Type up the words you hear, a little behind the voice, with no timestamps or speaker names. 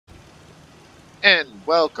And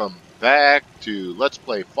welcome back to Let's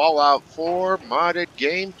Play Fallout 4 modded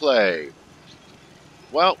gameplay.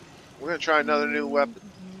 Well, we're going to try another new weapon.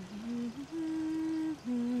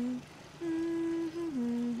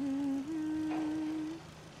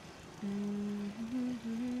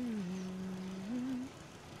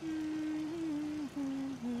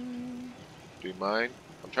 Do you mind?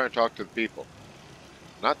 I'm trying to talk to the people.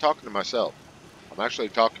 I'm not talking to myself. I'm actually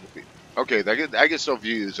talking to people. Okay, I get so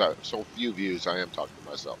few views, I am talking to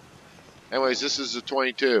myself. Anyways, this is the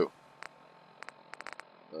 22.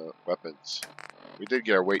 Weapons. We did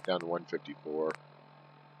get our weight down to 154.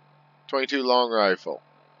 22 long rifle.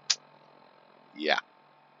 Yeah.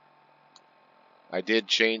 I did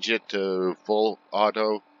change it to full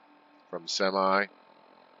auto from semi.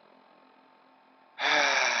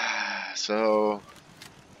 So,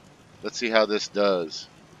 let's see how this does.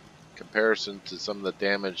 In comparison to some of the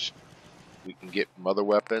damage we can get from other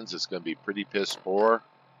weapons, it's going to be pretty piss poor.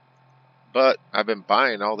 But I've been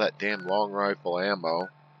buying all that damn long rifle ammo.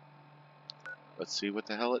 Let's see what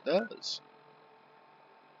the hell it does.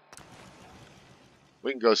 We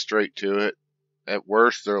can go straight to it. At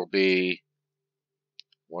worst, there'll be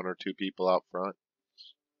one or two people out front.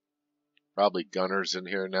 Probably gunners in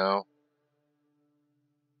here now.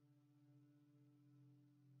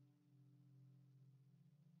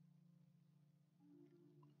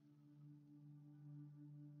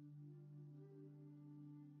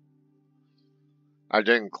 I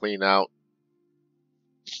didn't clean out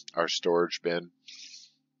our storage bin.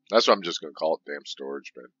 That's what I'm just going to call it, damn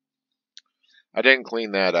storage bin. I didn't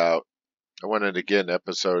clean that out. I wanted to get an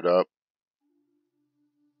episode up.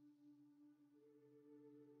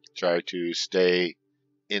 Try to stay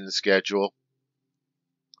in schedule.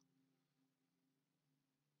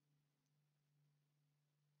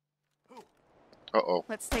 Uh-oh.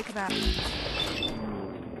 Let's take that.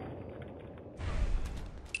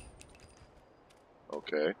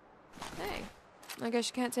 Okay. Hey, I guess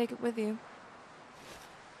you can't take it with you.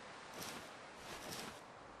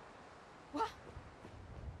 What?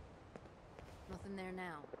 Nothing there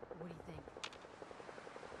now. What do you think?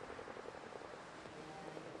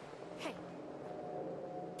 Hey.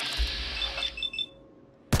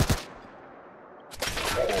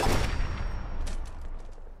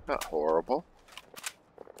 Not horrible.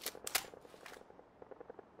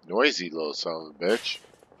 Noisy little son of a bitch.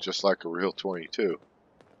 Just like a real 22.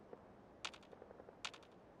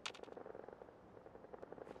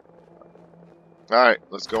 Alright,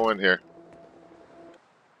 let's go in here.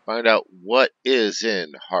 Find out what is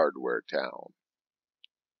in Hardware Town.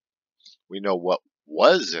 We know what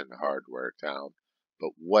was in Hardware Town, but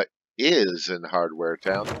what is in Hardware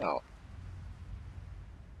Town now?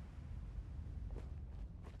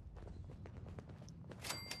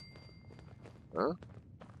 Huh?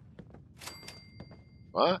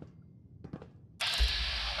 What?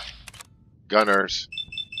 Gunners.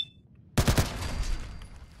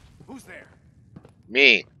 Who's there?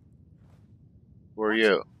 Me. Who are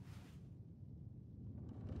you?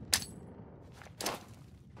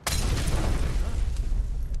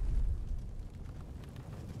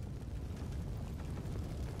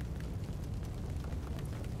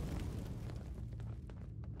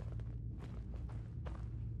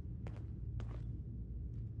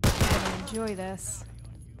 Enjoy this.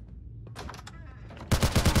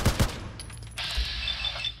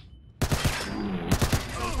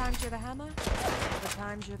 Sometimes you're the hammer, other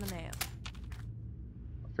times you're the nail.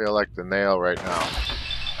 I feel like the nail right now.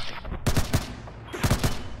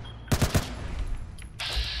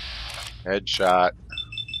 Headshot.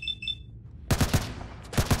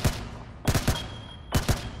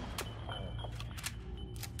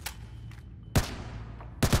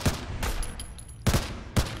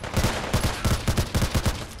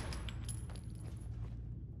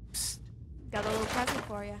 Got a little present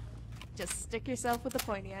for you. Just stick yourself with the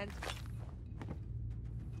pointy end.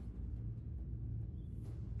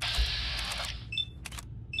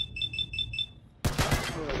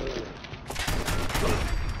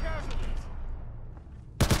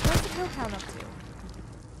 What's the kill count up to?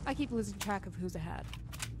 I keep losing track of who's ahead.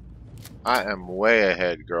 I am way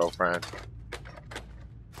ahead, girlfriend.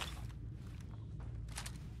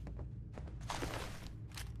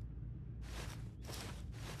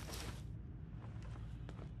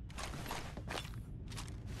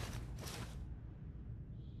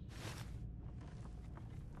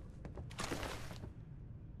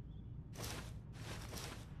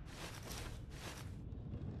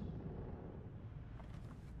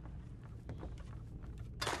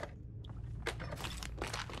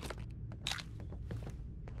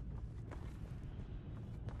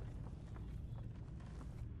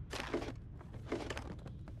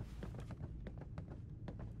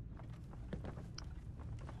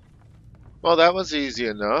 Well, that was easy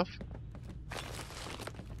enough.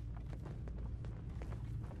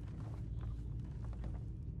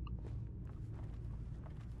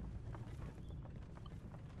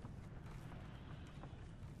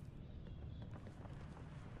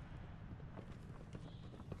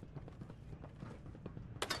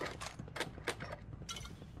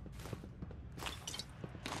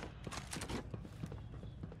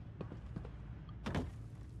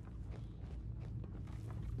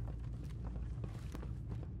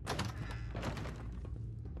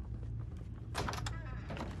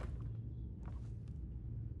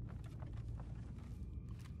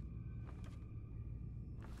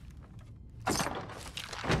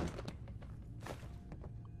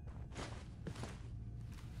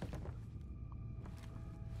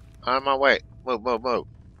 On my way. Move, move, move.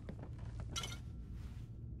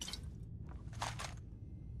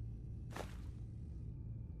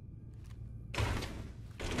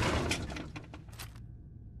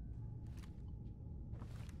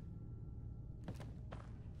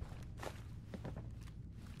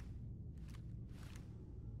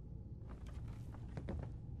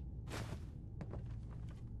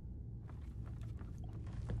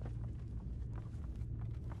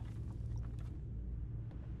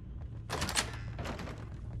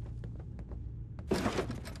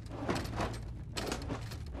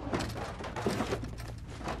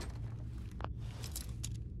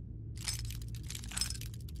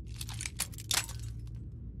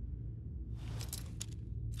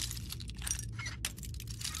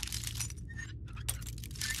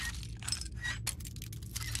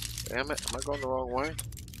 Damn it, am I going the wrong way?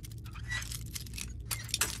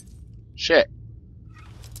 Shit.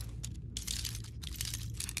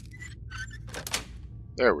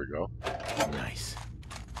 There we go. Nice.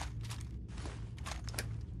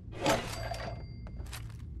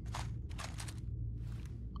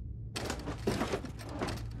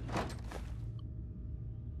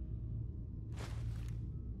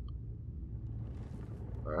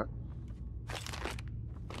 Alright.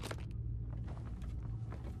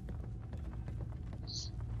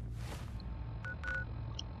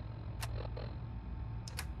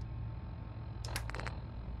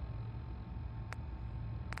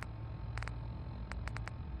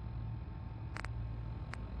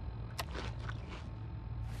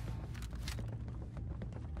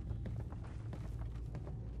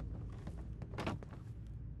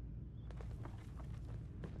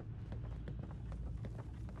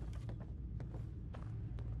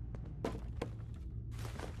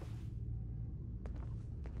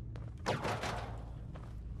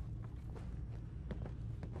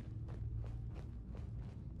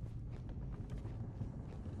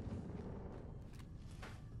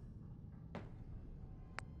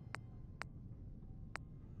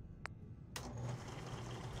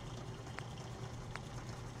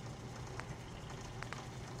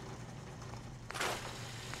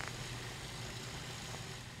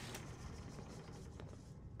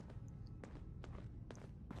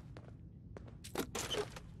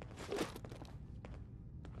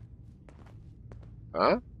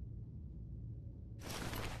 Huh?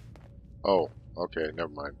 Oh, okay, never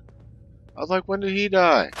mind. I was like, when did he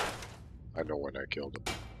die? I know when I killed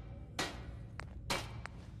him.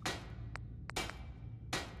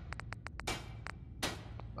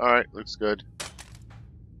 Alright, looks good.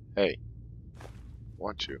 Hey,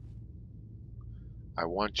 want you. I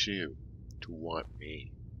want you to want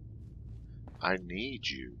me. I need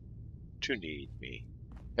you to need me.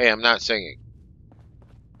 Hey, I'm not singing.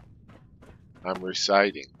 I'm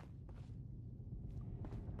reciting.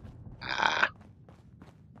 Ah.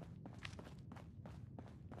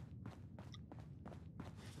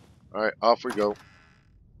 Alright, off we go.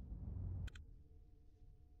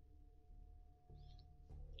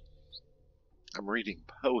 I'm reading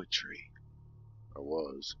poetry. I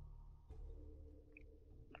was.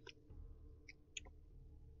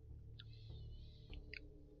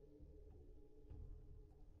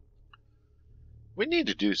 We need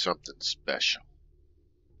to do something special.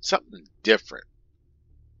 Something different.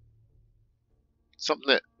 Something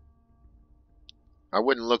that I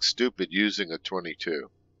wouldn't look stupid using a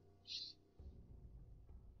 22.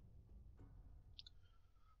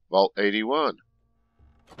 Vault 81.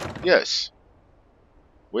 Yes.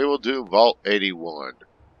 We will do Vault 81.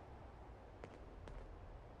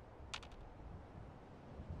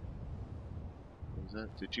 Was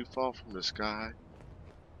that, did you fall from the sky?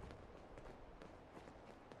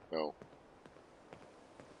 No.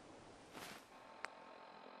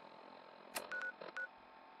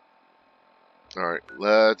 Alright,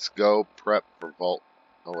 let's go prep for Vault.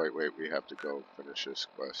 Oh, wait, we have to go finish this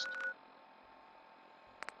quest.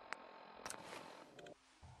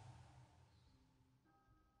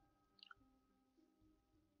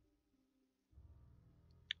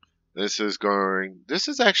 This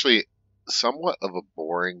is actually somewhat of a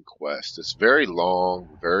boring quest. It's very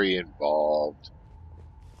long, very involved.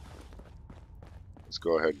 Let's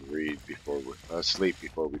go ahead and read before we sleep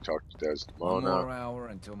before we talk to One Desdemona. more hour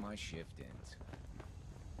until my shift ends.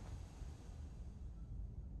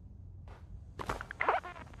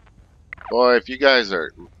 Boy, if you guys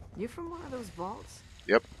are, You from one of those vaults?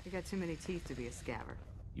 yep. You got too many teeth to be a scabber.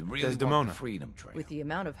 You really want Desdemona. the freedom trail? With the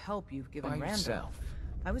amount of help you've given By Randall, yourself.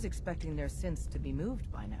 I was expecting their sins to be moved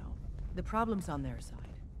by now. The problem's on their side.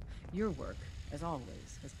 Your work, as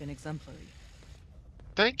always, has been exemplary.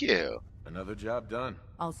 Thank you. Another job done.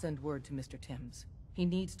 I'll send word to Mr. Timms. He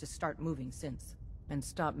needs to start moving synths and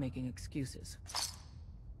stop making excuses.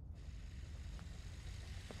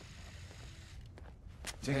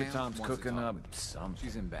 Tinker Tam Tom's wants to cooking talk up with you. some.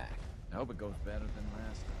 She's in back. I hope it goes better than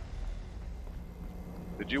last time.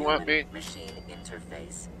 Did you want me? Machine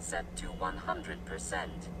interface set to 100%.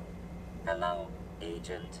 Hello,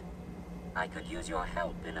 Agent. I could use your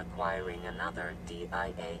help in acquiring another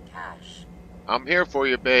DIA cache. I'm here for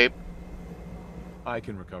you, babe. I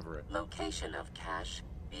can recover it. Location of cache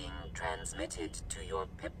being transmitted to your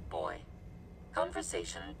Pip-Boy.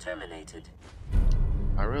 Conversation terminated.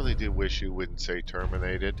 I really do wish you wouldn't say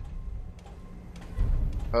terminated.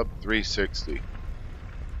 Hub 360.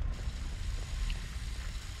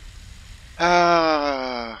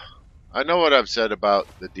 I know what I've said about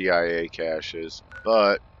the DIA caches,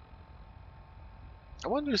 but I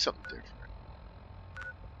want to do something different.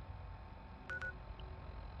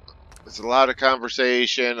 There's a lot of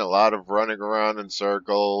conversation, a lot of running around in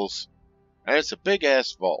circles, and it's a big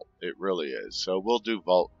ass vault. It really is. So we'll do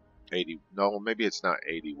Vault 80. No, maybe it's not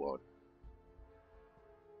 81.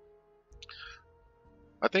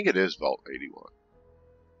 I think it is Vault 81.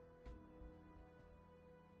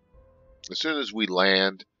 As soon as we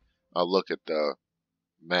land, I'll look at the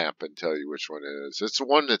map and tell you which one it is. It's the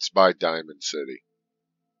one that's by Diamond City.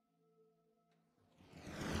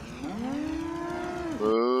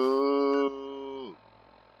 Ooh.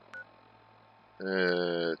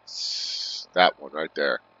 It's that one right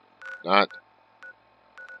there. Not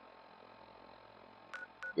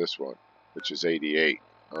this one, which is 88.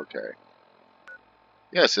 Okay.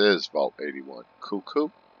 Yes, it is Vault 81. Cuckoo.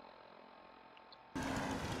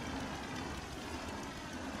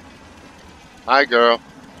 Hi, girl.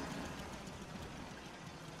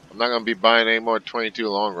 I'm not going to be buying any more 22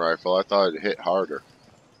 long rifle. I thought it'd hit harder.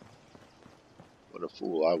 What a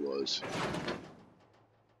fool I was.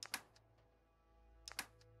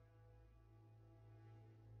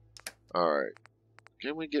 Alright.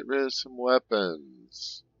 Can we get rid of some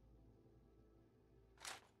weapons?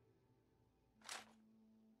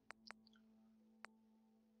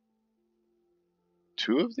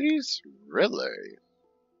 Two of these? Really?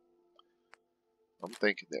 I'm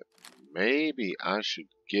thinking that maybe I should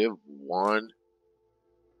give one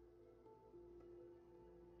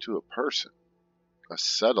to a person, a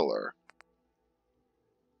settler.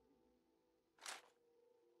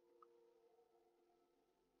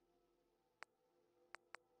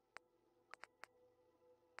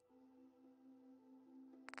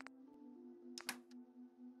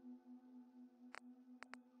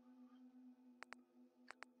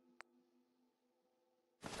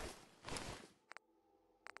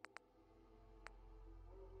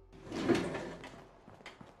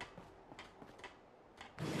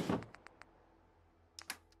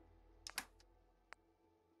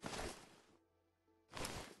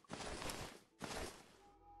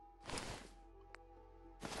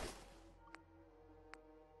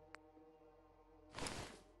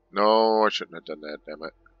 No, I shouldn't have done that, damn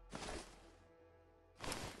it.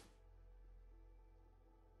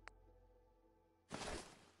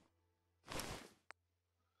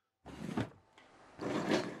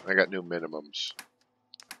 I got new minimums.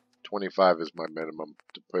 25 is my minimum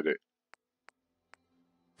to put it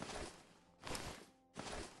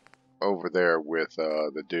over there with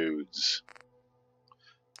the dudes.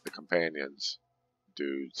 The companions.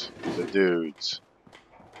 Dudes. The dudes.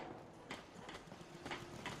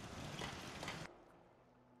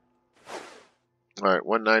 Alright,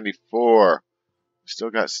 194. Still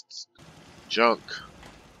got junk.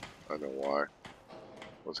 I don't know why. I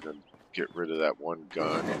was going to get rid of that one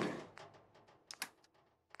gun.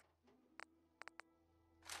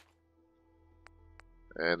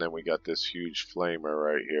 And then we got this huge flamer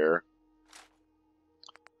right here.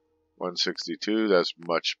 162, that's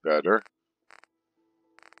much better.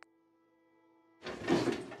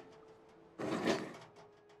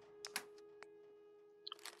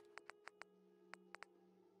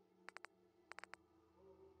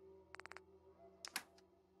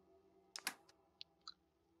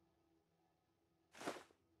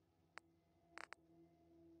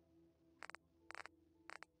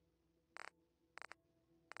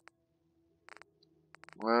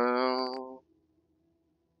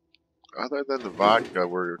 other than the vodka,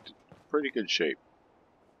 we're in pretty good shape.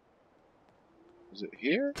 Is it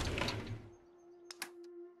here?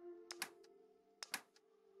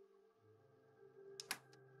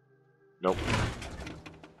 Nope.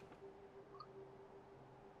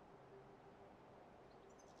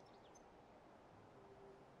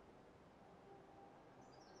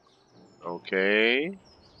 Okay.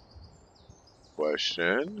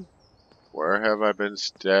 Question. Where have I been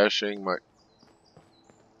stashing my...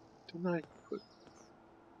 Didn't I put...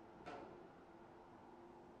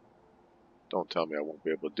 Don't tell me I won't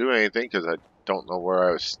be able to do anything because I don't know where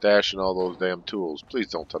I was stashing all those damn tools. Please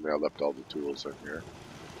don't tell me I left all the tools in here.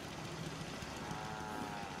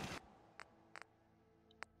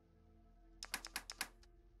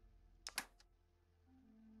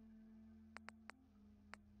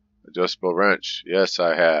 Adjustable wrench. Yes,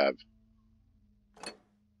 I have.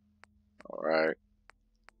 Alright.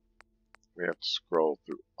 We have to scroll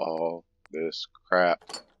through all this crap.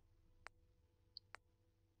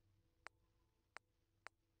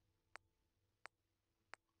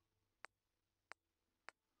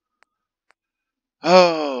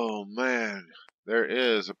 Oh, man. There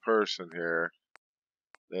is a person here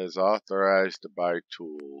that is authorized to buy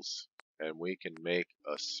tools, and we can make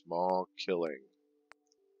a small killing.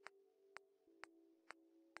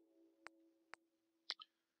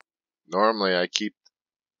 Normally, I keep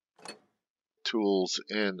tools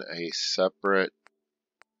in a separate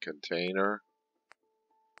container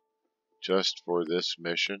just for this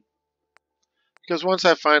mission. Because once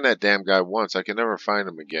I find that damn guy once, I can never find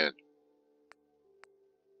him again.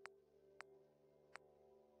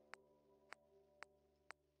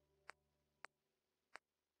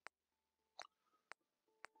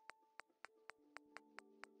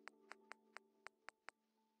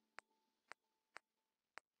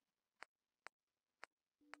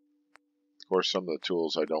 Of course, some of the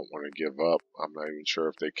tools I don't want to give up. I'm not even sure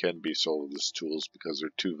if they can be sold as tools because they're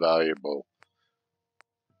too valuable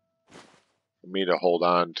for me to hold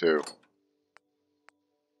on to.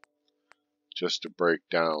 Just to break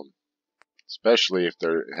down. Especially if they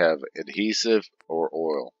have adhesive or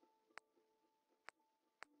oil.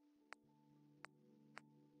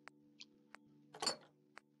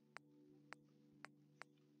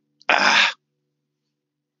 Ah!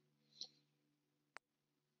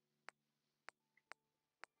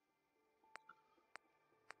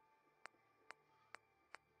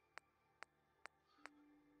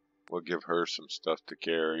 We'll give her some stuff to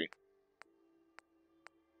carry.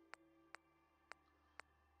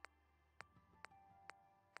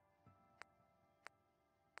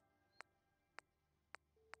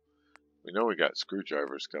 We know we got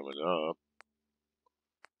screwdrivers coming up.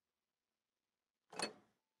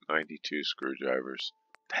 92 screwdrivers.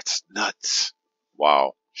 That's nuts.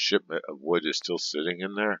 Wow. Shipment of wood is still sitting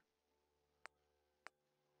in there.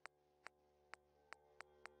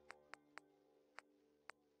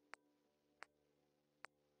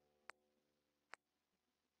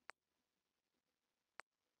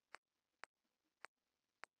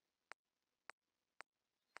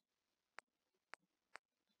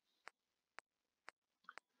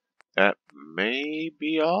 That may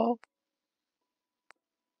be all.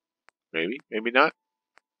 Maybe, maybe not.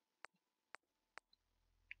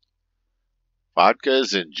 Vodka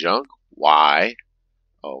is in junk? Why?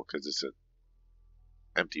 Oh, because it's an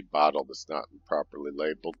empty bottle that's not properly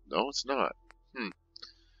labeled. No, it's not.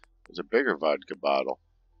 There's a bigger vodka bottle.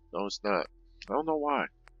 No, it's not. I don't know why.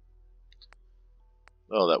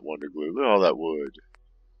 Oh, that wonder glue. Look at all that wood.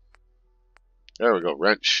 There we go.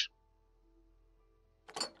 Wrench.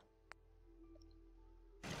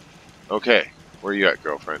 Okay. Where you at,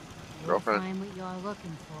 girlfriend? Girlfriend? You'll find what you're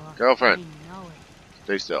looking for. Girlfriend. I know it.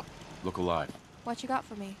 Stay still. Look alive. What you got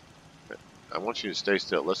for me? I want you to stay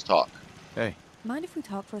still. Let's talk. Hey, Mind if we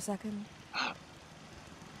talk for a second?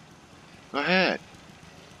 Go ahead.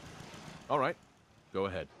 all right. Go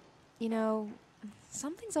ahead. You know,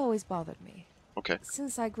 something's always bothered me. Okay.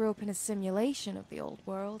 Since I grew up in a simulation of the old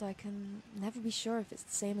world, I can never be sure if it's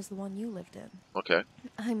the same as the one you lived in. Okay.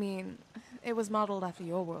 I mean, it was modeled after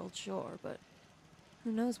your world, sure, but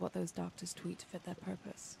who knows what those doctors tweet to fit that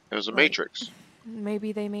purpose. It was a Like, matrix.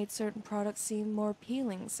 Maybe they made certain products seem more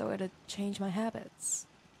appealing, so it'd change my habits.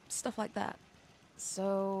 Stuff like that.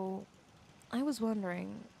 So, I was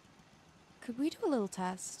wondering, could we do a little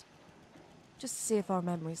test? Just to see if our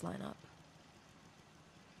memories line up.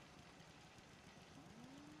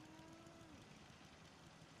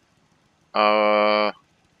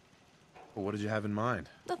 Well, what did you have in mind?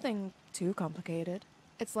 Nothing too complicated.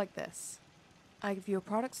 It's like this. I give you a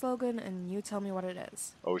product slogan and you tell me what it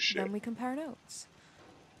is. Oh shit. Then we compare notes.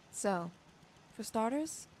 So, for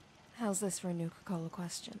starters, How's this for a Nuka-Cola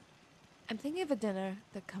question? I'm thinking of a dinner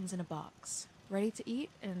that comes in a box, ready to eat,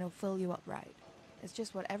 and it'll fill you up right. It's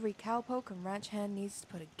just what every cowpoke and ranch hand needs to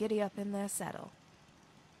put a giddy-up in their saddle.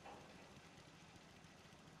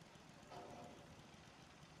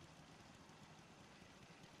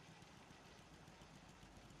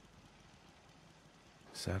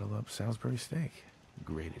 Saddle up Salisbury steak.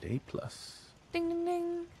 Graded A+. Ding ding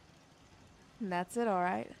ding. That's it,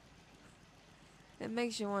 alright. It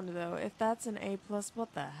makes you wonder though, if that's an A+,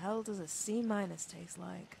 what the hell does a C- taste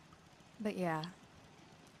like? But yeah,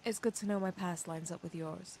 it's good to know my past lines up with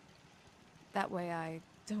yours. That way I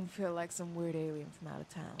don't feel like some weird alien from out of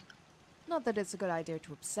town. Not that it's a good idea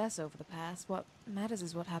to obsess over the past, what matters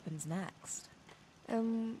is what happens next.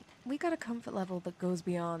 We got a comfort level that goes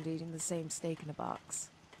beyond eating the same steak in a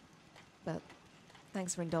box. But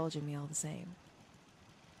thanks for indulging me all the same.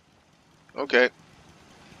 Okay.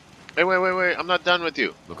 Hey, wait. I'm not done with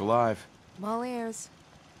you. Look alive. I'm all ears.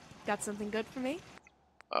 Got something good for me?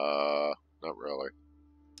 Not really.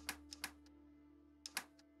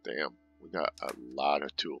 Damn, we got a lot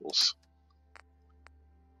of tools.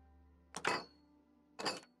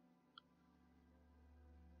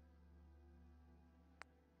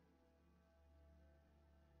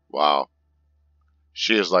 Wow.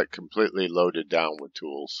 She is like completely loaded down with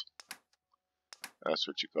tools. That's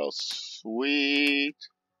what you call sweet.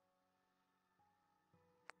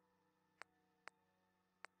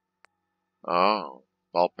 Oh,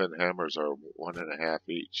 ball peen hammers are 1.5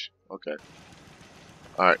 each. Okay.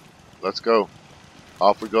 Alright, let's go.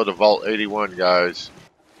 Off we go to Vault 81, guys.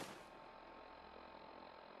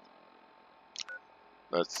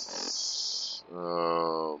 Let's...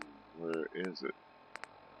 where is it?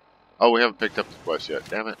 Oh, we haven't picked up the quest yet.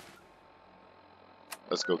 Damn it.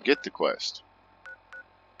 Let's go get the quest.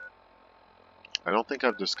 I don't think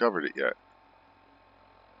I've discovered it yet.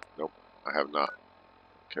 Nope, I have not.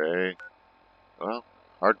 Okay. Well,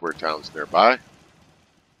 Hardware Town's nearby.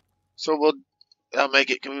 So I'll make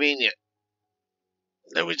it convenient.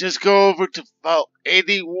 Then we just go over to Vault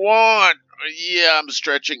 81. Yeah, I'm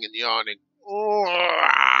stretching and yawning.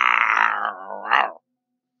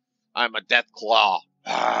 I'm a death claw.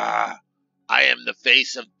 I am the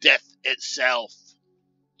face of death itself.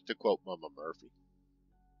 To quote Mama Murphy.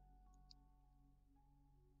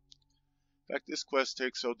 In fact, this quest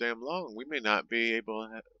takes so damn long, we may not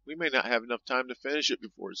have enough time to finish it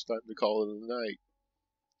before it's time to call it a night.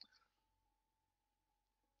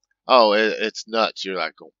 Oh, it's nuts. You're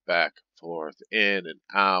like going back and forth, in and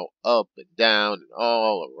out, up and down, and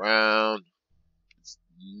all around. It's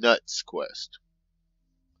nuts quest.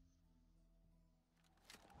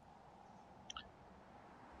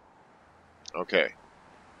 Okay.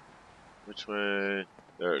 Which way?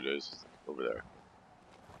 There it is. Over there.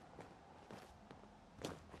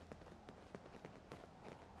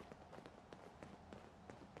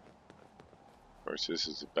 Of course, this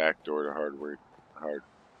is the back door to Hardware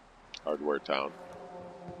Town.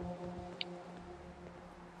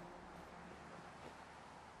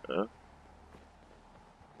 Huh?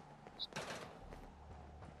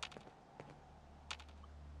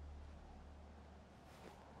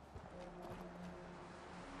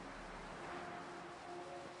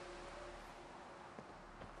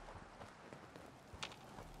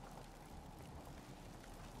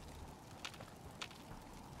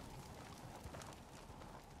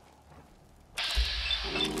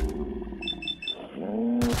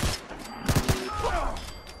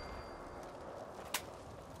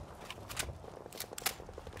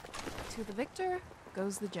 To the victor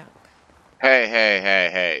goes the junk.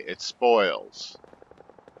 Hey. It spoils.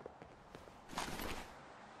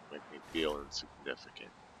 Make me feel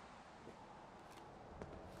insignificant.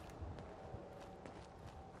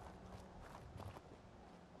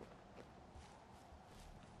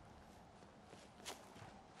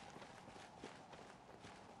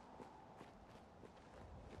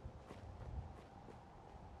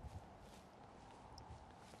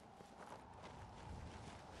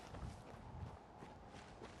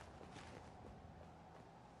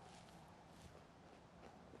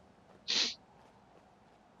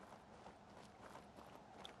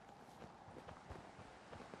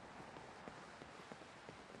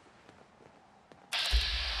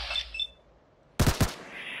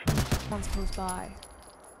 One's close by.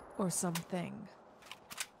 Or something.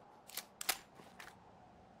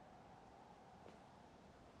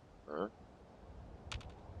 Huh?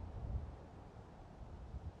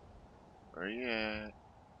 Where you at?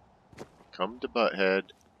 Come to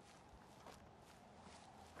Butthead.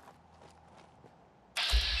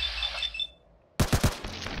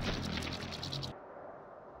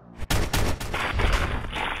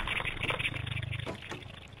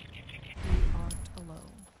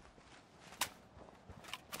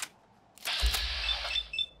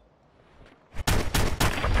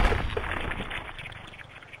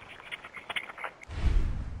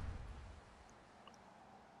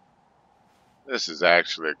 This is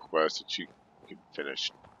actually a quest that you can finish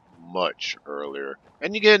much earlier.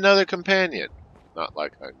 And you get another companion. Not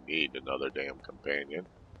like I need another damn companion.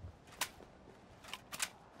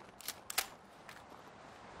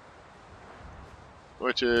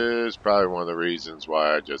 Which is probably one of the reasons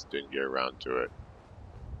why I just didn't get around to it.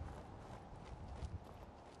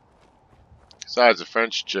 Besides, the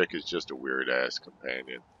French chick is just a weird-ass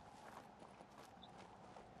companion.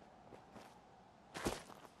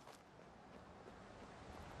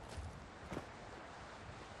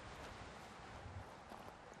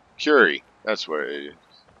 Curie, that's what it is.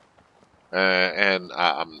 And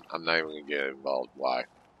I'm not even gonna get involved. Why?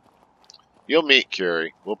 You'll meet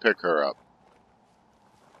Curie. We'll pick her up.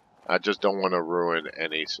 I just don't want to ruin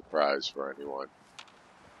any surprise for anyone.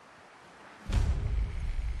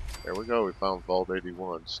 There we go. We found Vault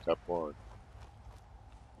 81, step 1.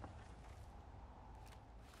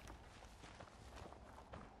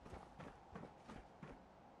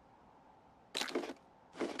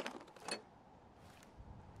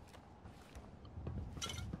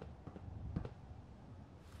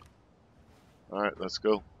 Alright, let's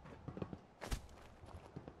go.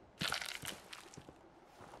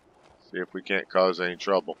 See if we can't cause any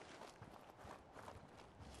trouble.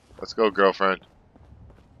 Let's go, girlfriend.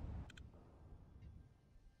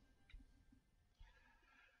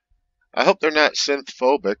 I hope they're not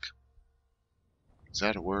synth-phobic. Is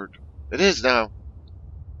that a word? It is now.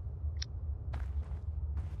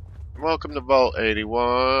 Welcome to Vault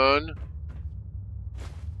 81.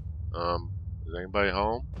 Is anybody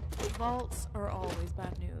home? Vaults are always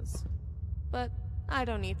bad news. But I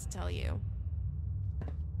don't need to tell you.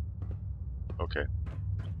 Okay.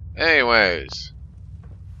 Anyways,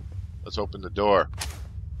 let's open the door.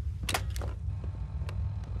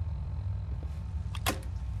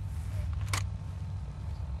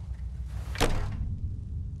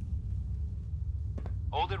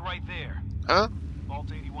 Hold it right there. Huh?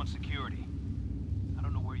 Vault 81 security. I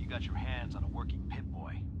don't know where you got your hands on a working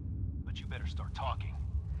Pip-Boy, but you better start talking.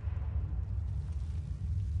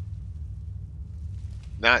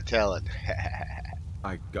 Not telling.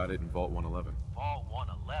 I got it in Vault 111. Vault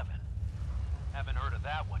 111? Haven't heard of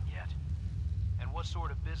that one yet. And what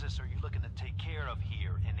sort of business are you looking to take care of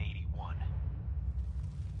here in 81?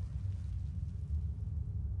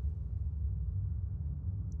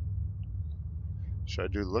 Should I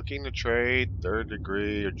do looking to trade, third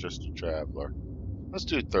degree, or just a traveler? Let's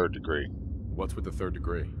do third degree. What's with the third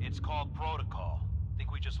degree? It's called protocol.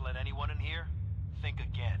 Think we just let anyone in here? Think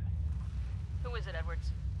again. Who is it,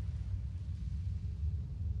 Edwards?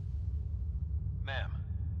 Ma'am,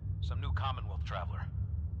 some new Commonwealth traveler.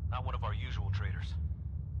 Not one of our usual traders.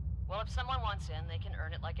 Well, if someone wants in, they can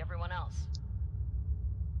earn it like everyone else.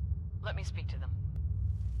 Let me speak to them.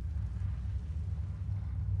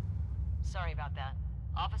 Sorry about that.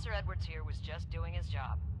 Officer Edwards here was just doing his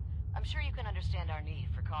job. I'm sure you can understand our need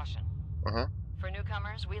for caution. Uh-huh. For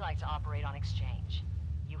newcomers, we like to operate on exchange.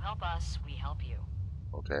 You help us, we help you.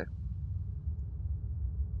 Okay.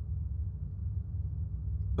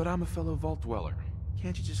 But I'm a fellow Vault dweller.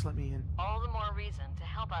 Can't you just let me in? All the more reason to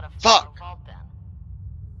help out a Fuck! fellow Vault then.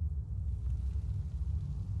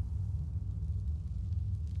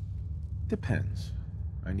 Depends.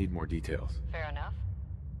 I need more details. Fair enough.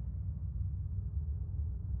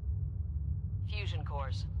 Fusion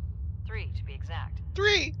cores. 3 to be exact.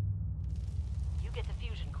 3! You get the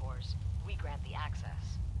fusion cores, we grant the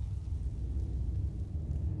access.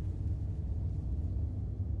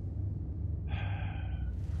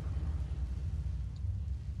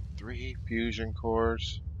 Three fusion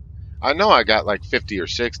cores. I know I got like 50 or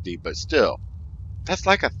 60, but still. That's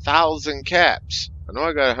like 1,000 caps. I know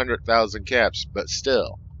I got 100,000 caps, but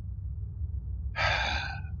still.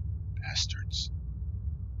 Bastards.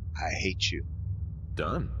 I hate you.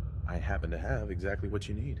 Done. I happen to have exactly what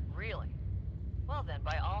you need. Really? Well then,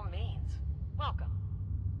 by all means, welcome.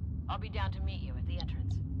 I'll be down to meet you at the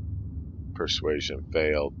entrance. Persuasion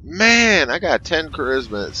failed. Man, I got 10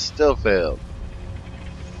 charisma. It still failed.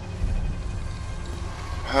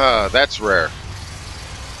 That's rare.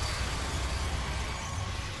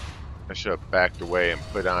 I should have backed away and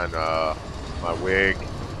put on my wig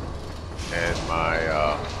and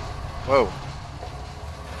my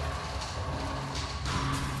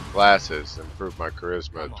glasses. Improve my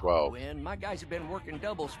charisma to 12. Gwen, my guys have been working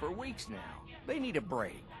doubles for weeks now. They need a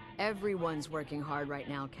break. Everyone's working hard right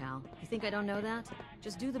now, Cal. You think I don't know that?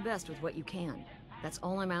 Just do the best with what you can. That's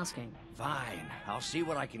all I'm asking. Fine, I'll see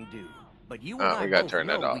what I can do. But you Oh, and I we gotta both turn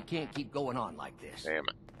that know off. we can't keep going on like this. Damn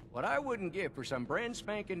it. What I wouldn't give for some brand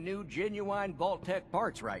spanking new genuine Vault Tech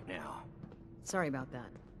parts right now. Sorry about that.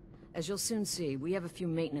 As you'll soon see, we have a few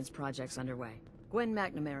maintenance projects underway. Gwen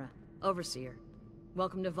McNamara, Overseer.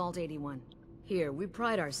 Welcome to Vault 81. Here, we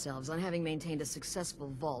pride ourselves on having maintained a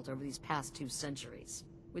successful vault over these past 2 centuries.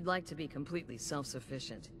 We'd like to be completely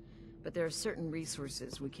self-sufficient, but there are certain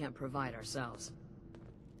resources we can't provide ourselves.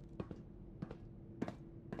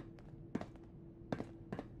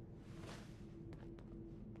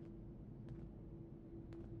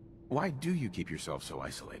 Why do you keep yourself so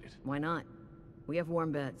isolated? Why not? We have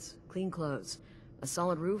warm beds, clean clothes, a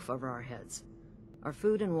solid roof over our heads. Our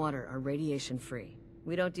food and water are radiation-free.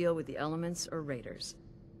 We don't deal with the elements or raiders.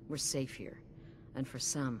 We're safe here. And for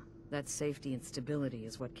some, that safety and stability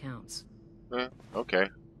is what counts. Okay.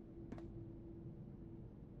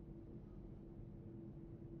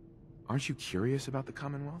 Aren't you curious about the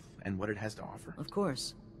Commonwealth and what it has to offer? Of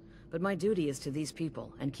course. But my duty is to these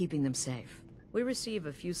people and keeping them safe. We receive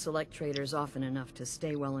a few select traders often enough to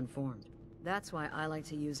stay well informed. That's why I like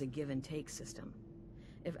to use a give-and-take system.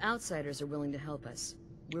 If outsiders are willing to help us,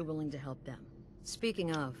 we're willing to help them.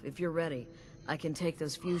 Speaking of, if you're ready, I can take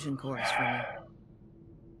those fusion cores from you.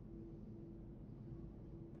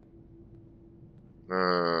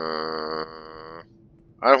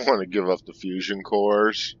 I don't want to give up the fusion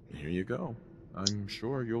cores. Here you go. I'm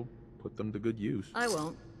sure you'll put them to good use. I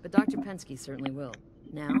won't, but Dr. Pensky certainly will.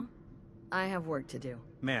 Now, I have work to do.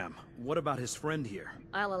 Ma'am, what about his friend here?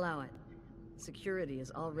 I'll allow it. Security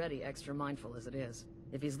is already extra mindful as it is.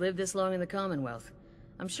 If he's lived this long in the Commonwealth,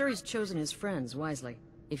 I'm sure he's chosen his friends wisely.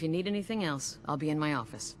 If you need anything else, I'll be in my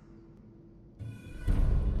office.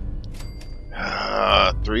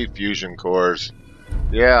 3 fusion cores.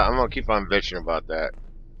 Yeah, I'm gonna keep on bitching about that.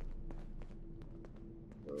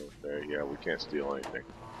 Okay, yeah, we can't steal anything.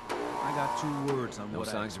 I got 2 words on No what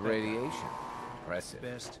signs of I expect. radiation. Impressive.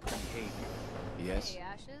 Best behavior. Yes? Hey,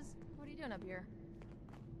 Ashes, what are you doing up here?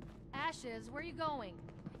 Ashes, where are you going?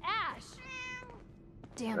 Ash!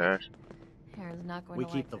 Damn it. Ash? Aaron's not going We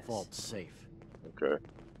to keep like the this. vault safe. Okay.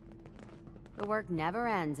 The work never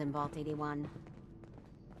ends in Vault 81.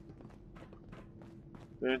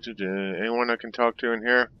 Anyone I can talk to in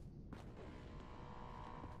here?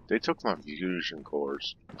 They took my fusion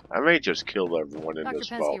cores. I may just kill everyone in Dr. this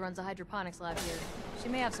Pensky vault. runs a hydroponics lab here. She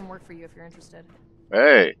may have some work for you if you're interested.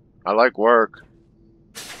 Hey, I like work.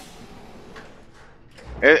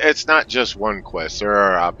 It's not just one quest. There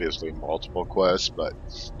are obviously multiple quests, but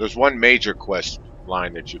there's one major quest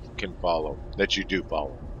line that you can follow, that you do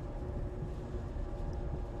follow.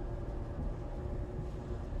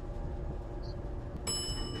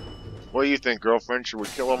 What do you think, girlfriend? Should we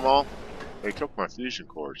kill them all? They took my fusion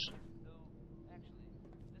cores.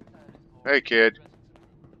 Hey, kid.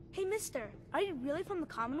 Hey, mister, are you really from the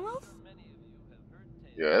Commonwealth?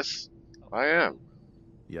 Yes, I am.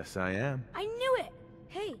 Yes, I am. I knew it!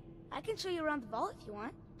 Hey, I can show you around the vault if you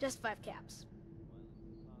want. Just 5 caps.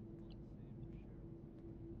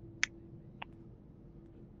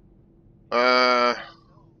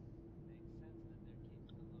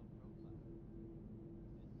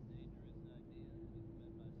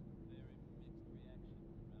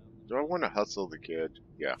 Do I want to hustle the kid?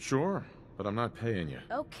 Yeah. Sure, but I'm not paying you.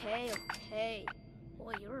 Okay, okay.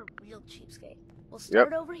 Boy, you're a real cheapskate. We'll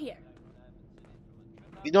start over here.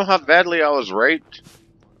 You know how badly I was raped?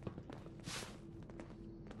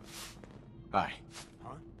 Hi.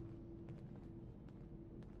 Huh?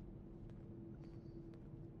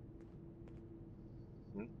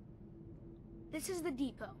 This is the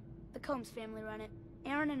depot. The Combs family run it.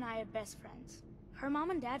 Aaron and I are best friends. Her mom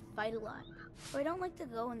and dad fight a lot, so I don't like to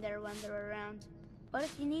go in there when they're around. But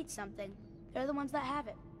if you need something, they're the ones that have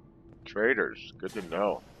it. Traders. Good to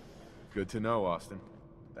know. Good to know, Austin.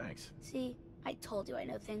 Thanks. See, I told you I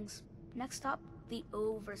know things. Next stop, the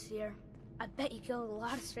Overseer. I bet you killed a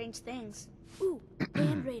lot of strange things. Ooh,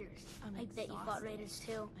 and raiders. I bet you fought raiders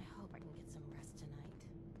too. I hope I can get some rest tonight.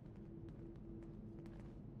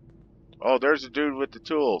 Oh, there's a dude with the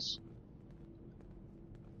tools.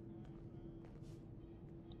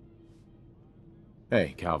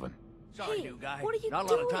 Hey, Calvin. Sorry, Hey, new guy. what are you Not a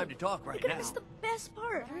doing? lot of time to talk right You're gonna now. miss the best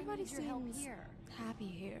part. Everybody seems happy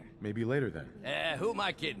here. Maybe later then. Who am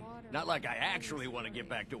I kidding? Not like I actually want to get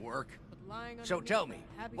back to work. So tell me,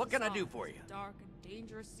 what can I do for you? Dark and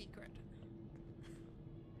dangerous secret.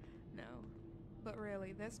 No, but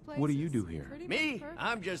really, this place. What do you is do here? pretty Me? much perfect.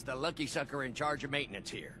 I'm just the lucky sucker in charge of maintenance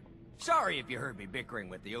here. Sorry if you heard me bickering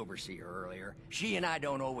with the overseer earlier. She and I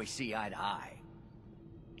don't always see eye to eye.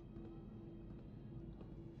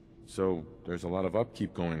 So, there's a lot of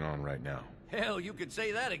upkeep going on right now. Hell, you could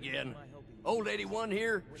say that again. Old 81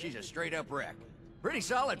 here, she's a straight-up wreck. Pretty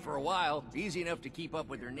solid for a while, easy enough to keep up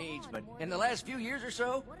with her needs, but in the last few years or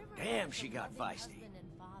so, damn, she got feisty.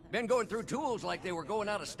 Been going through tools like they were going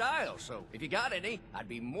out of style, so if you got any, I'd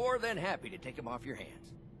be more than happy to take them off your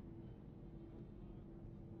hands.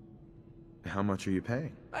 How much are you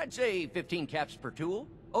paying? I'd say 15 caps per tool.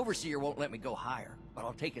 Overseer won't let me go higher, but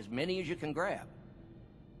I'll take as many as you can grab.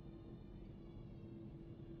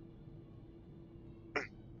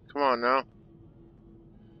 Come on now.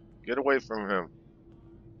 Get away from him.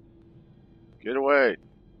 Get away.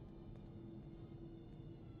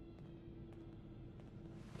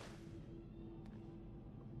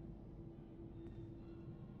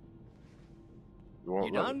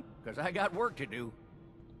 You done? Because I got work to do.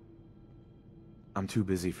 I'm too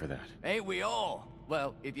busy for that. Ain't we all?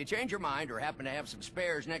 Well, if you change your mind or happen to have some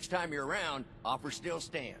spares next time you're around, offers still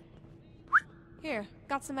stand. Here,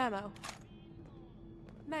 got some ammo.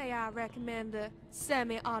 May I recommend a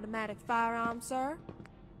semi-automatic firearm, sir?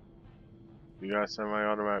 You got a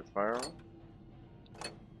semi-automatic firearm?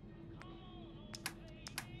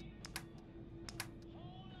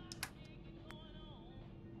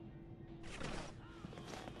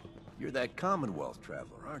 You're that Commonwealth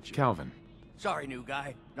traveler, aren't you? Calvin. Sorry, new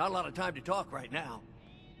guy. Not a lot of time to talk right now.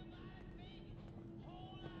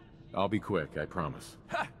 I'll be quick, I promise.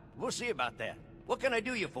 Ha! We'll see about that. What can I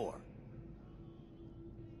do you for?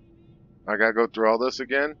 I gotta go through all this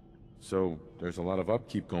again? So, there's a lot of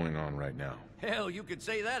upkeep going on right now. Hell, you could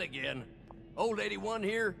say that again. Old 81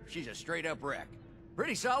 here, she's a straight-up wreck.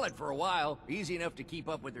 Pretty solid for a while, easy enough to keep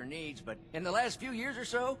up with her needs, but in the last few years or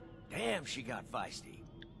so, damn, she got feisty.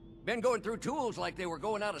 Been going through tools like they were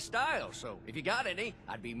going out of style, so if you got any,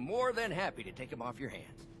 I'd be more than happy to take them off your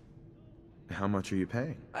hands. How much are you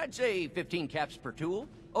paying? I'd say 15 caps per tool.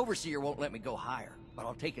 Overseer won't let me go higher, but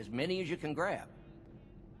I'll take as many as you can grab.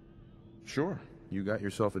 Sure, you got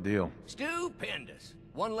yourself a deal. Stupendous.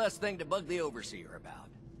 One less thing to bug the Overseer about.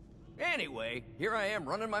 Anyway, here I am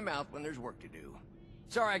running my mouth when there's work to do.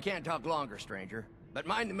 Sorry I can't talk longer, stranger, but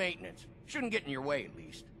mind the maintenance. Shouldn't get in your way, at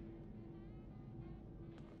least.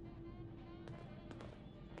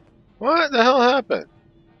 What the hell happened?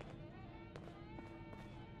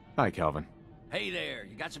 Hi, Calvin. Hey there,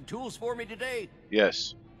 you got some tools for me today?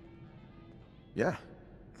 Yes. Yeah,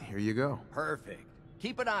 here you go. Perfect.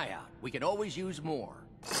 Keep an eye out. We could always use more.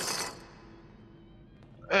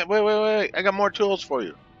 Hey, wait. I got more tools for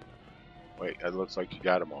you. Wait, it looks like you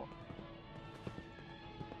got them all.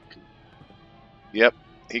 Yep,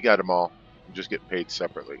 he got them all. I'm just getting paid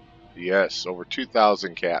separately. Yes, over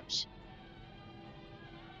 2,000 caps.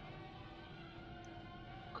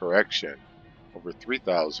 Correction. Over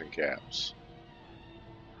 3,000 caps.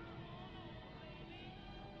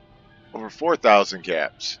 Over 4,000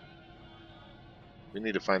 caps. We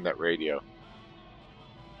need to find that radio.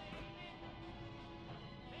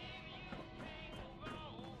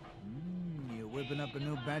 You're whipping up a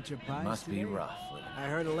new batch of pies Must be today? rough. I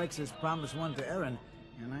heard Alexis promised one to Erin,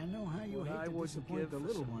 and I know how you What I hate to would disappoint give the for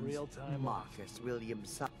little some ones. real-time Marcus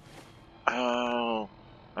Williams. Oh,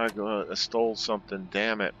 I stole something.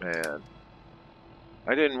 Damn it, man.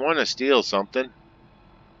 I didn't want to steal something.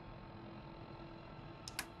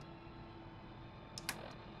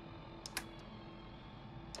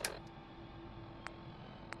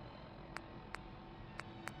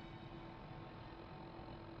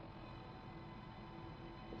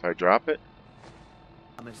 If I drop it?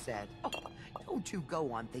 Thomas said, "Oh, don't you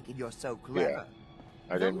go on thinking you're so clever. Yeah,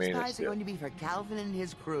 I didn't mean Those to guys are steal. going to be for Calvin and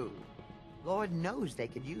his crew. Lord knows they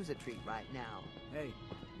could use a treat right now." Hey,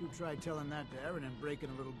 you tried telling that to Erin and breaking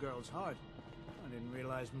a little girl's heart. I didn't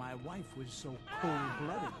realize my wife was so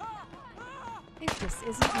cold-blooded. It just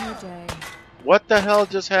isn't my day. What the hell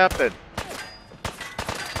just happened?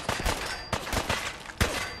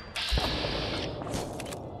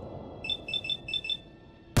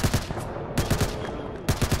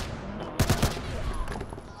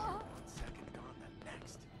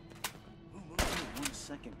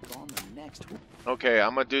 Okay,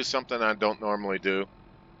 I'm gonna do something I don't normally do.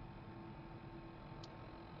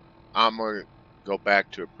 I'm gonna go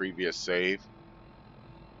back to a previous save.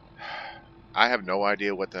 I have no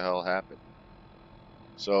idea what the hell happened.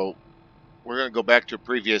 So, we're gonna go back to a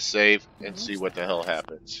previous save and see what the hell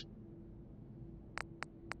happens.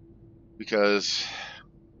 Because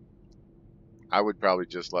I would probably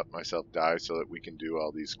just let myself die so that we can do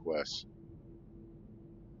all these quests.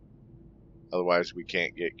 Otherwise, we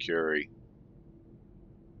can't get Curie.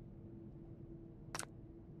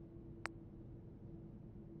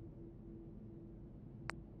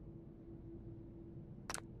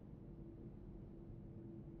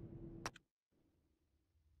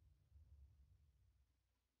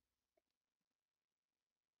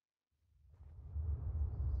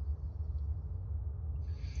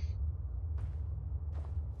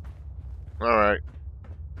 Alright.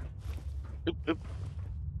 Oop, oop.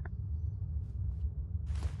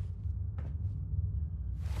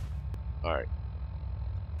 Alright.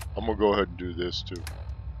 I'm gonna go ahead and do this too.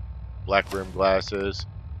 Black rim glasses,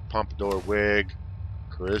 pompadour wig.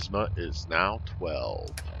 Charisma is now 12.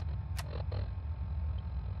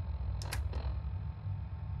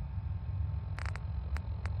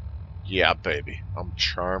 Yeah, baby. I'm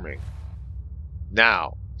charming.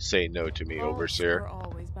 Now, say no to me, Vaults Overseer. are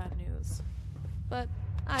always bad news. But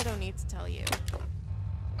I don't need to tell you.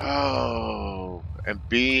 Oh, and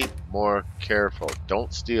be more careful.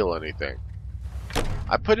 Don't steal anything.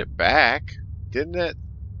 I put it back. Didn't it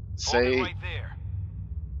Hold it say... right there.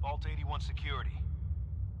 Vault 81 security.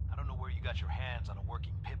 I don't know where you got your hands on a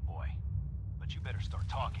working Pip-Boy, but you better start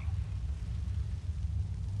talking.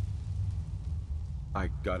 I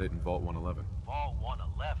got it in Vault 111. Vault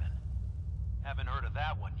 111? Haven't heard of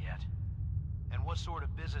that one yet. And what sort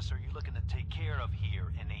of business are you looking to take care of here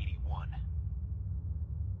in 81?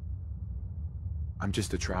 I'm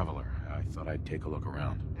just a traveler. I thought I'd take a look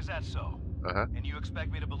around. Is that so? Uh-huh. And you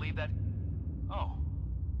expect me to believe that? Oh,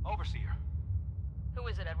 Overseer. Who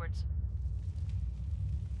is it, Edwards?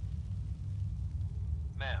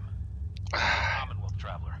 Ma'am, I'm a Commonwealth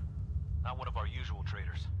traveler, not one of our usual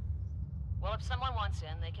traders. Well, if someone wants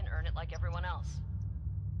in, they can earn it like everyone else.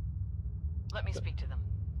 Let me speak to them.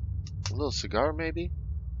 A little cigar, maybe?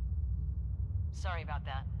 Sorry about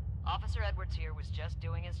that. Officer Edwards here was just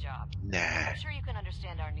doing his job. Nah. I'm sure you can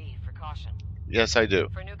understand our need for caution. Yes, I do.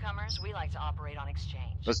 For newcomers, we like to operate on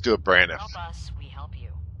exchange. Let's do it, Brandon. Help us, we help you.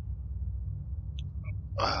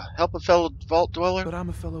 Help a fellow vault dweller? But I'm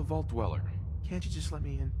a fellow Vault Dweller. Can't you just let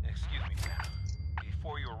me in? Excuse me, ma'am.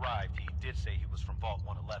 Before you arrived, he did say he was from Vault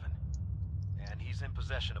 111. And he's in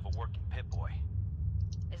possession of a working Pip-Boy.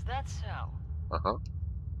 Is that so? Uh-huh.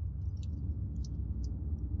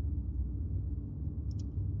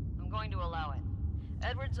 I'm going to allow it.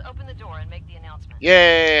 Edwards, open the door and make the announcement.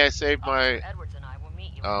 Yay, I saved my... Officer Edwards and I will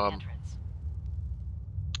meet you at the entrance.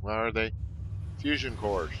 What are they? Fusion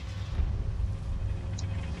cores.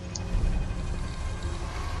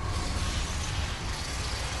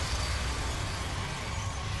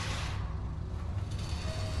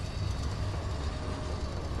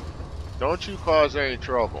 Don't you cause any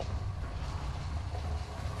trouble.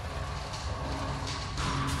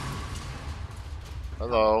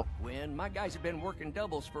 Hello. Gwen, my guys have been working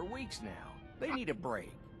doubles for weeks now. They need a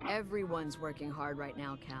break. Everyone's working hard right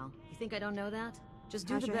now, Cal. You think I don't know that? Just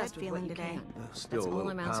do How's the your best head with what feeling you today? can. Still That's a all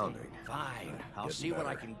little I'm asking. pounding. Fine, I'll Getting see what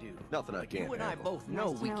I better. can do. Nothing I can't You and I handle. both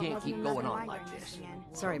know we can't keep going on like this.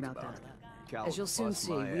 Sorry about that. Cal As you'll soon bust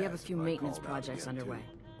see, my we have a ass few if I maintenance called out projects again, underway. too.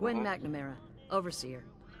 Gwen McNamara, Overseer.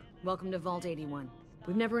 Welcome to Vault 81.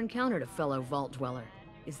 We've never encountered a fellow Vault Dweller.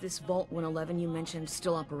 Is this Vault 111 you mentioned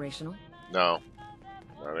still operational? No.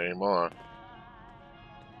 Not anymore.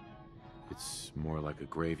 It's more like a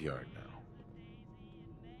graveyard now.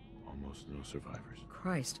 Almost no survivors.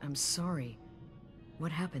 Christ, I'm sorry.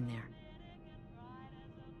 What happened there?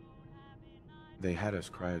 They had us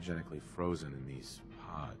cryogenically frozen in these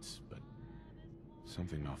pods, but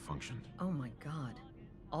something malfunctioned. Oh my god.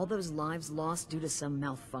 All those lives lost due to some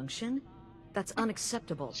malfunction? That's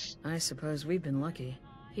unacceptable. I suppose we've been lucky.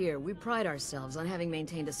 Here, we pride ourselves on having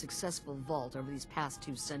maintained a successful vault over these past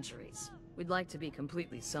 2 centuries. We'd like to be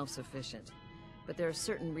completely self-sufficient, but there are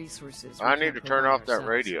certain resources we I need can't to turn provide off that ourselves.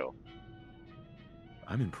 radio.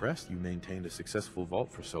 I'm impressed you maintained a successful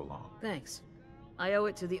vault for so long. Thanks. I owe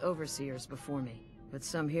it to the overseers before me, but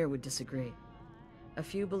some here would disagree. A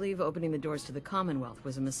few believe opening the doors to the Commonwealth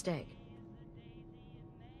was a mistake.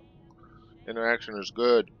 Interaction is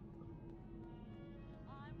good.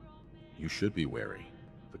 You should be wary.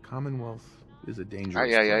 The Commonwealth is a dangerous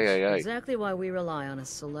place. Exactly why we rely on a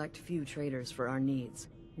select few traders for our needs.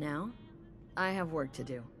 Now, I have work to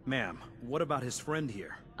do. Ma'am, what about his friend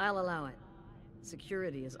here? I'll allow it.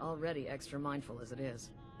 Security is already extra mindful as it is.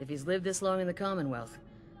 If he's lived this long in the Commonwealth,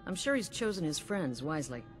 I'm sure he's chosen his friends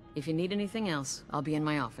wisely. If you need anything else, I'll be in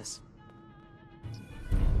my office.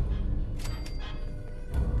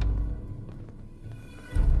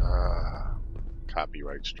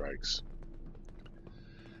 Copyright strikes.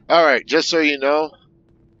 Alright, just so you know,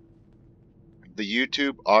 the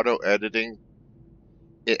YouTube auto editing,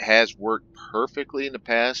 it has worked perfectly in the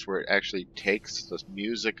past where it actually takes the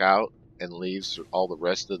music out and leaves all the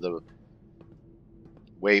rest of the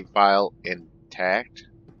WAV file intact.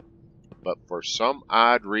 But for some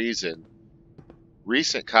odd reason,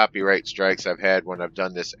 recent copyright strikes I've had when I've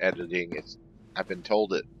done this editing, I've been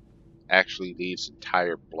told it actually leaves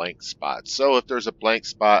entire blank spots. So if there's a blank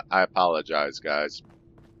spot, I apologize, guys.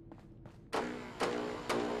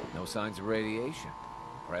 No signs of radiation.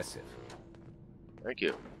 Impressive. Thank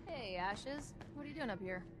you. Hey, Ashes. What are you doing up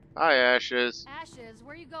here? Hi, Ashes. Ashes,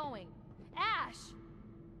 where are you going? Ash!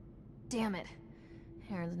 Damn it.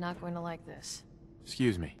 Aaron's not going to like this.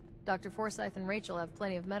 Excuse me. Dr. Forsyth and Rachel have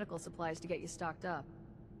plenty of medical supplies to get you stocked up.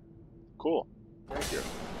 Cool. Thank you.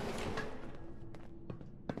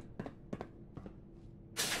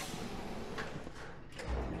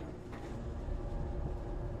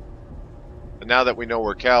 And now that we know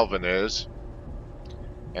where Calvin is,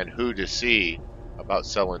 and who to see about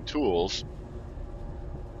selling tools,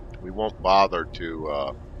 we won't bother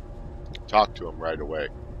to talk to him right away.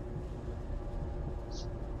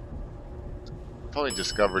 I've only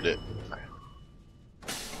discovered it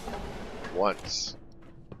once.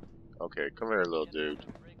 Okay, come here, little dude.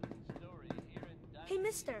 Hey,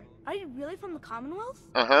 mister, are you really from the Commonwealth?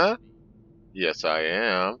 Uh-huh. Yes, I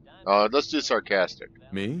am. Let's do sarcastic.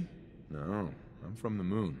 Me? No, I'm from the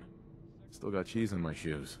moon. Still got cheese on my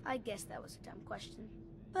shoes. I guess that was a dumb question.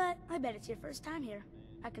 But I bet it's your first time here.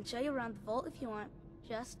 I can show you around the vault if you want.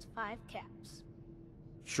 Just 5 caps.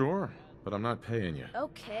 Sure, but I'm not paying you.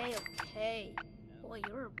 Okay, okay. Boy,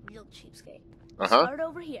 you're a real cheapskate. Uh-huh. Start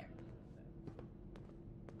over here.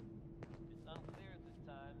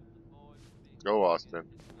 Go, Austin.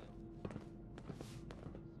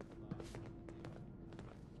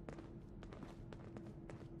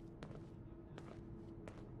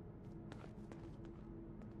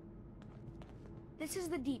 This is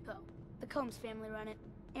the depot. The Combs family run it.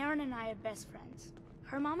 Aaron and I are best friends.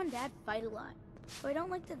 Her mom and dad fight a lot, so I don't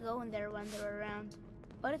like to go in there when they're around.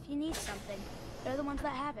 But if you need something, they're the ones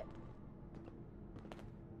that have it.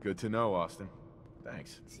 Good to know, Austin.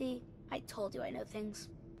 Thanks. See, I told you I know things.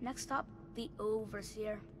 Next stop, the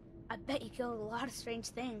Overseer. I bet you killed a lot of strange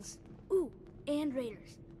things. Ooh, and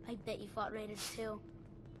raiders. I bet you fought raiders too.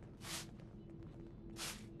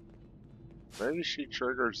 Maybe she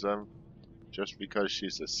triggers them just because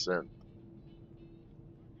she's a synth.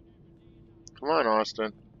 Come on,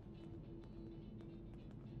 Austin.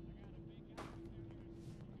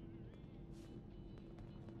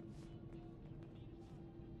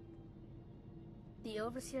 The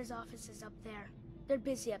Overseer's office is up there. They're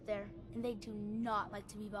busy up there, and they do not like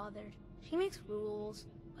to be bothered. She makes rules,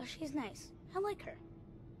 but she's nice. I like her.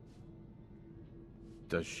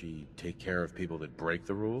 Does she take care of people that break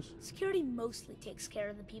the rules? Security mostly takes care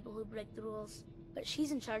of the people who break the rules, but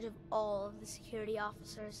she's in charge of all of the security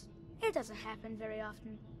officers. It doesn't happen very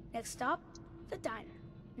often. Next stop, the diner.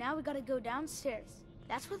 Now we gotta go downstairs.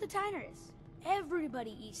 That's where the diner is.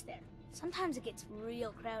 Everybody eats there. Sometimes it gets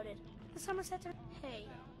real crowded. The Somersetter, hey,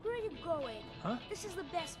 where are you going? Huh? This is the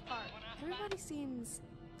best part. Everybody seems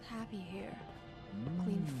happy here.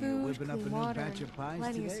 Clean You're food, whipping up a clean new water, batch and of pies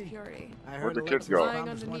plenty of today. security. I Where'd heard the Alexis kid go? Lying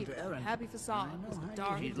promised one underneath, for Aaron. happy facade. I know It's how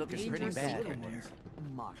dark, She's looking pretty dangerous, bad and- in there.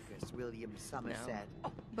 Marcus William Somerset.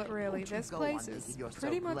 But really, Don't you this go place on is thinking you're so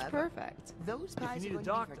pretty much clever. perfect. Those If guys you are need a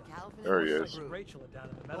going to be doctor, for Calvin There and he Rose is. Group. Rachel down at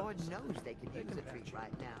the medical Lord center. knows they could use a treat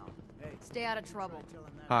right now. Stay out of trouble.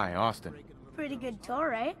 Hi, Austin. Pretty good tour,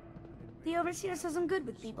 right? The Overseer says I'm good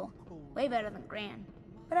with people. Way better than Gran.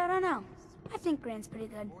 But I don't know. I think Gran's pretty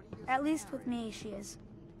good. At least with me, she is.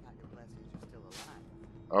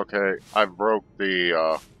 Okay, I broke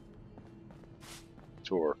the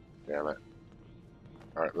tour. Damn it.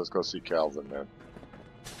 Alright, let's go see Calvin then.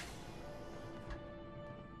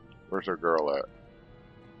 Where's our girl at?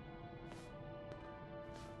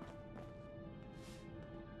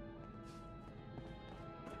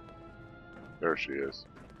 There she is.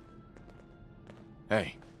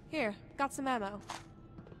 Hey. Here, got some ammo.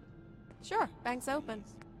 Sure, bank's open.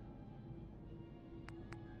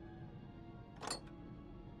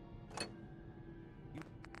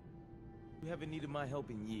 You haven't needed my help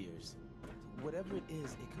in years. Whatever it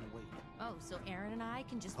is, it can wait. Oh, so Aaron and I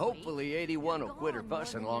can just Hopefully 81 will Go quit her on more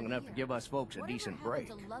fussing than long a enough to year. give us folks a Whatever decent happened break.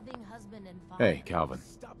 to loving husband and father? Hey, Calvin.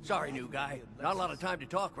 Sorry, new guy. Not a lot of time to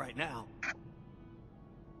talk right now.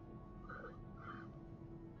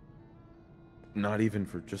 Not even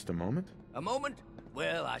for just a moment? A moment?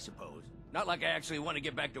 Well, I suppose. Not like I actually want to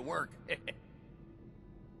get back to work.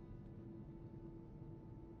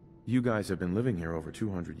 You guys have been living here over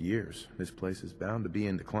 200 years. This place is bound to be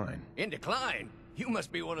in decline. In decline? You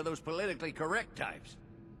must be one of those politically correct types.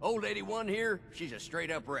 Old 81 here, she's a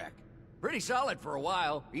straight-up wreck. Pretty solid for a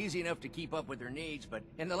while, easy enough to keep up with her needs, but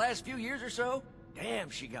in the last few years or so, damn,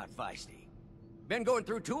 she got feisty. Been going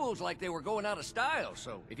through tools like they were going out of style,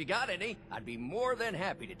 so if you got any, I'd be more than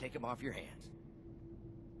happy to take them off your hands.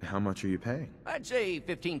 How much are you paying? I'd say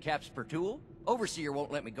 15 caps per tool. Overseer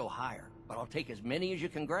won't let me go higher, but I'll take as many as you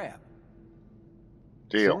can grab.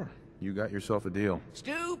 Deal. Sure. You got yourself a deal.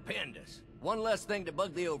 Stupendous. One less thing to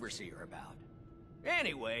bug the Overseer about.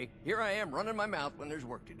 Anyway, here I am running my mouth when there's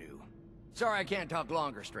work to do. Sorry I can't talk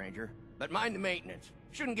longer, stranger. But mind the maintenance.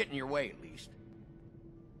 Shouldn't get in your way, at least.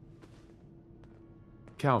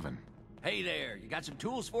 Calvin. Hey there, you got some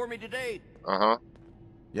tools for me today? Uh-huh.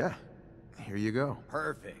 Yeah, here you go.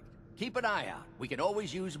 Perfect. Keep an eye out. We could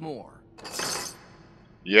always use more.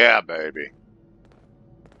 Yeah, baby.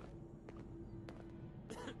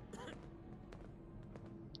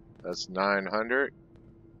 That's 900.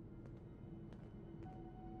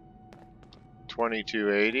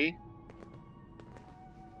 2280.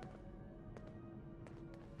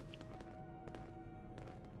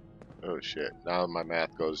 Oh shit, now my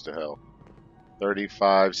math goes to hell.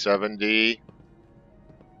 3570.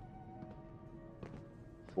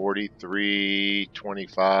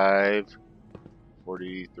 4325.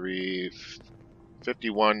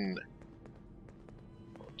 51.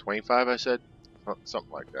 25 I said?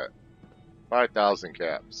 Something like that. 5,000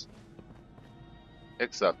 caps.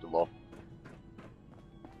 Acceptable.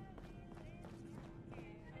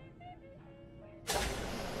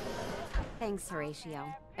 Thanks,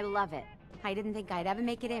 Horatio. I love it. I didn't think I'd ever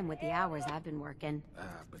make it in with the hours I've been working.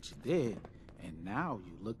 But you did, and now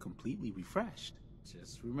you look completely refreshed.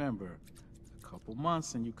 Just remember, a couple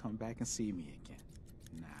months and you come back and see me again.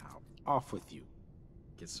 Now, off with you.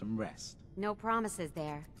 Get some rest. No promises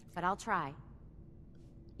there, but I'll try.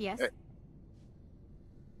 Yes? Hey.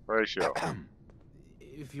 Ratio.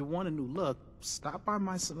 If you want a new look, stop by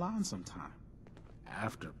my salon sometime.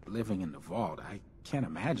 After living in the vault, I can't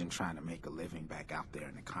imagine trying to make a living back out there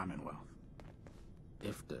in the Commonwealth.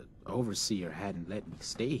 If the Overseer hadn't let me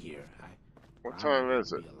stay here, What time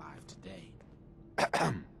is it? Be alive today.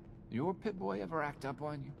 Your Pip-Boy ever act up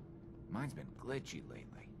on you? Mine's been glitchy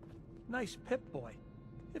lately. Nice Pip-Boy.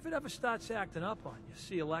 If it ever starts acting up on you,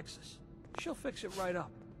 see Alexis. She'll fix it right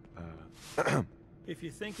up. If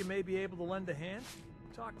you think you may be able to lend a hand,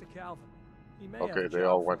 talk to Calvin. He may have Okay, a they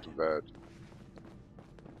job all for went to you. bed.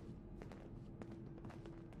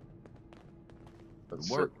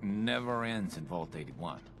 The work never ends in Vault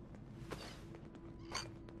 81.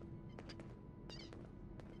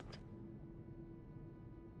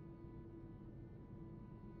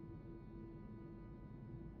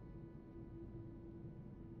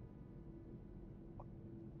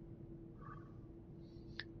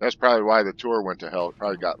 That's probably why the tour went to hell. It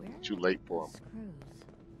probably got too late for them.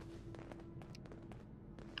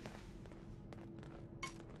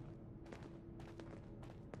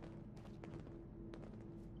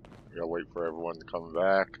 Gotta wait for everyone to come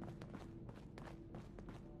back.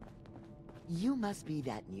 You must be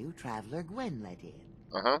that new traveler Gwen let in.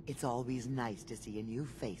 Uh-huh. It's always nice to see a new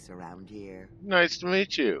face around here. Nice to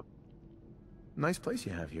meet you. Nice place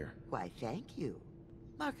you have here. Why, thank you.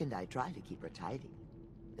 Mark and I try to keep her tidy.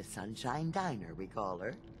 The Sunshine Diner, we call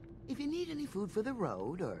her. If you need any food for the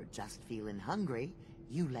road, or just feeling hungry,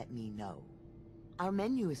 you let me know. Our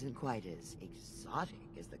menu isn't quite as exotic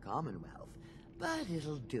as the Commonwealth, but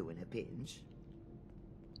it'll do in a pinch.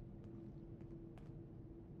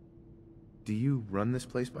 Do you run this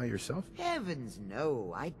place by yourself? Heavens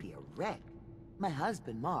no, I'd be a wreck. My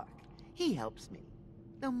husband, Mark, he helps me,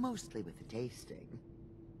 though mostly with the tasting.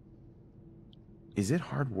 Is it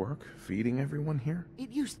hard work feeding everyone here? It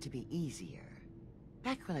used to be easier.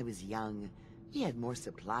 Back when I was young, we had more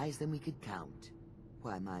supplies than we could count.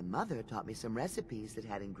 Why, my mother taught me some recipes that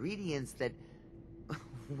had ingredients that...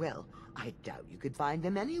 well, I doubt you could find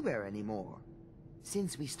them anywhere anymore.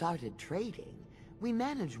 Since we started trading, we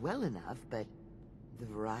managed well enough, but the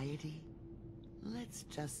variety? Let's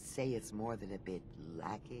just say it's more than a bit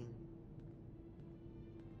lacking.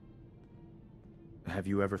 Have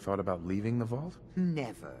you ever thought about leaving the vault?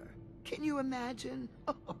 Never. Can you imagine?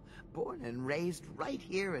 Born and raised right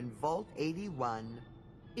here in Vault 81.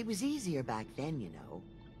 It was easier back then, you know.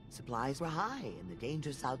 Supplies were high, and the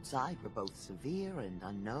dangers outside were both severe and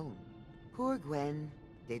unknown. Poor Gwen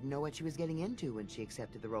didn't know what she was getting into when she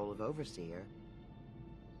accepted the role of Overseer.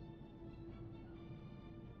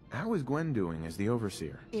 How is Gwen doing as the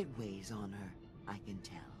Overseer? It weighs on her, I can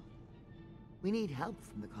tell. We need help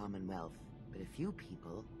from the Commonwealth, but a few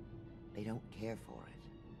people, they don't care for it.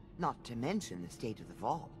 Not to mention the state of the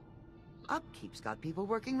vault. Upkeep's got people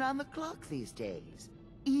working round the clock these days.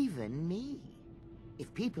 Even me.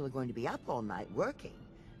 If people are going to be up all night working,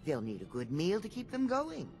 they'll need a good meal to keep them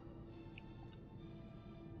going.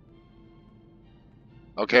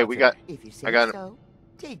 Okay, we got... If you say I got... so.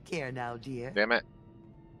 Take care now, dear. Damn it.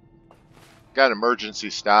 Got an emergency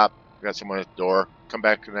stop. Got someone at the door. Come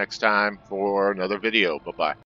back next time for another video. Bye-bye.